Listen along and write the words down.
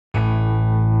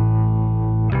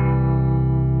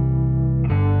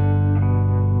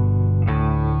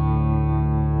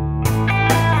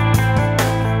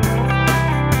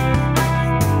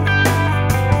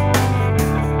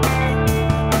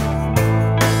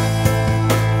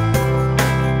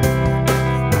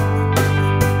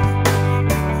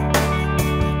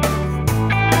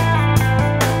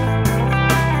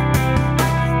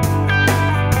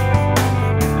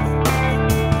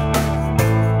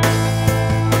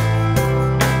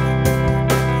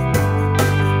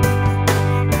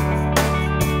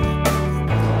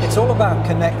about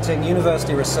connecting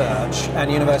university research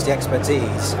and university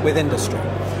expertise with industry.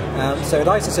 So at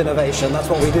ICIS Innovation, that's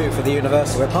what we do for the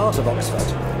university. We're part of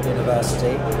Oxford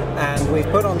University, and we've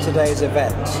put on today's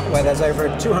event where there's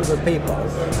over 200 people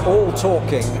all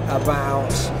talking about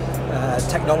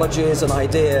technologies and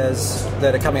ideas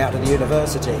that are coming out of the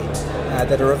university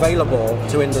that are available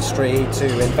to industry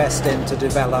to invest in, to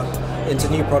develop into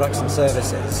new products and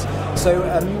services. So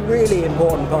a really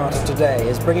important part of today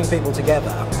is bringing people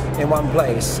together in one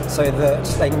place so that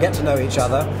they can get to know each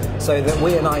other, so that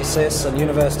we in ICIS and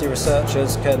university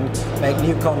researchers can make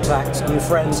new contacts, new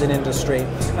friends in industry,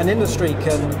 and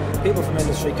people from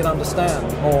industry can understand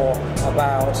more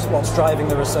about what's driving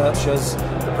the researchers,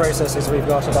 the processes we've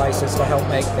got at ICIS to help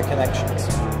make the connections.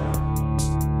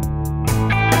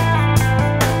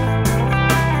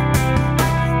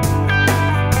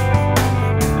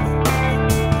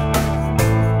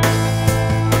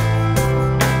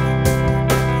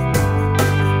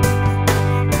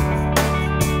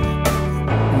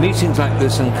 Meetings like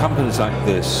this and companies like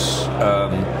this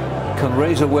can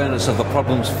raise awareness of the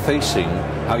problems facing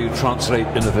how you translate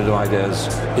innovative ideas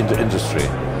into industry,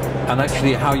 and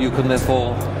actually how you can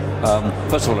therefore,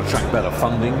 first of all, attract better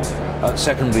funding,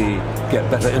 secondly, get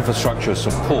better infrastructure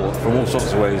support from all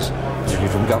sorts of ways, particularly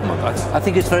from government. I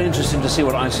think it's very interesting to see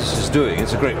what ICIS is doing.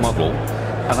 It's a great model,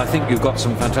 and I think you've got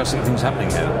some fantastic things happening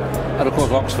here. And of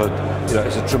course Oxford,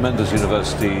 it's a tremendous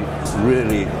university,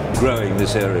 really growing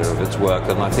this area of its work,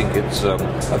 and I think it's a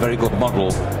very good model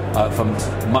for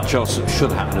much else that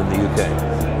should happen in the UK.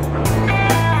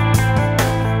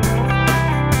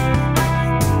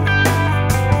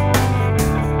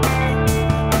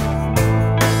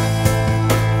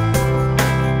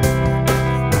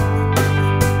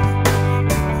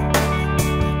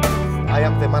 I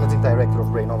am the Managing Director of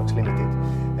Brainomics Limited,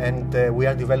 and we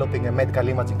are developing a medical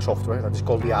imaging software that is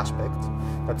called the Aspect,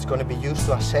 that's going to be used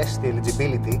to assess the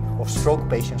eligibility of stroke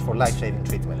patients for life-saving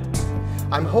treatment.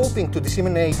 I'm hoping to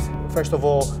disseminate, first of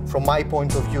all, from my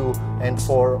point of view and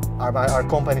for our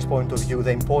company's point of view,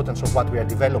 the importance of what we are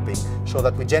developing, so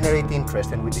that we generate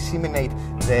interest and we disseminate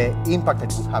the impact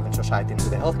that it would have in society and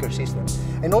with the healthcare system,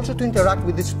 and also to interact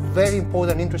with these very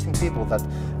important, interesting people that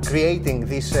creating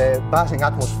this buzzing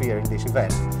atmosphere in this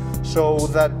event, so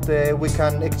that we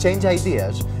can exchange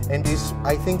ideas. And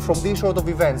I think from these sort of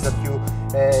events that you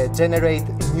generate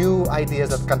new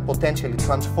ideas that can potentially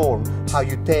transform how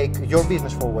you take your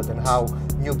business forward and how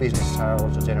new businesses are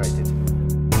also generated.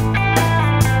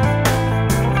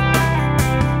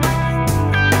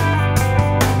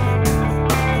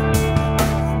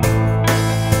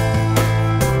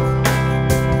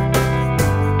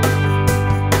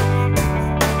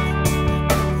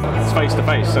 Face to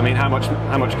face. I mean, how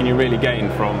much can you really gain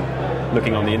from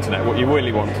looking on the internet? What you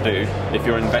really want to do, if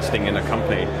you're investing in a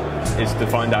company, is to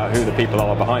find out who the people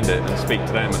are behind it and speak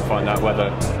to them and find out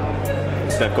whether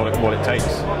they've got what it takes,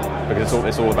 because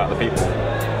it's all about the people.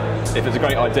 If it's a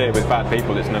great idea with bad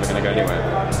people, it's never going to go anywhere.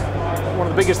 One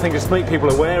of the biggest things is to make people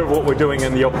aware of what we're doing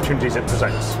and the opportunities it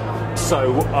presents.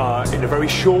 So in a very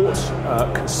short,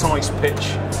 concise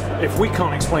pitch, if we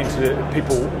can't explain to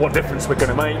people what difference we're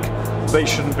going to make, they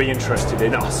shouldn't be interested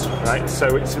in us, right?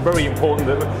 So it's very important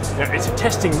that it's a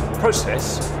testing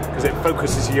process, because it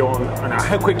focuses you on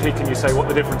how quickly can you say what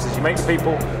the differences you make to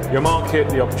people, your market,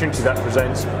 the opportunity that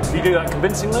presents. If you do that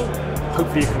convincingly,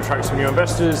 hopefully you can attract some new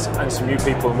investors and some new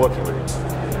people in working with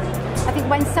you. I think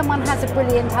when someone has a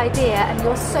brilliant idea and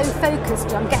you're so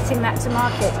focused on getting that to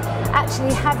market,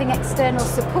 actually having external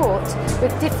support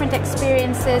with different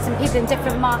experiences and people in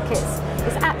different markets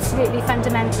is absolutely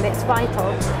fundamental, it's vital.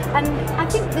 And I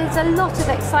think there's a lot of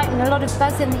excitement, a lot of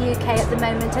buzz in the UK at the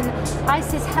moment, and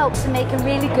ICIS helps to make a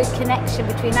really good connection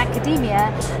between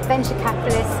academia, venture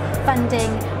capitalists, funding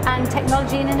and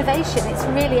technology and innovation. It's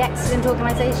a really excellent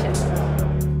organisation.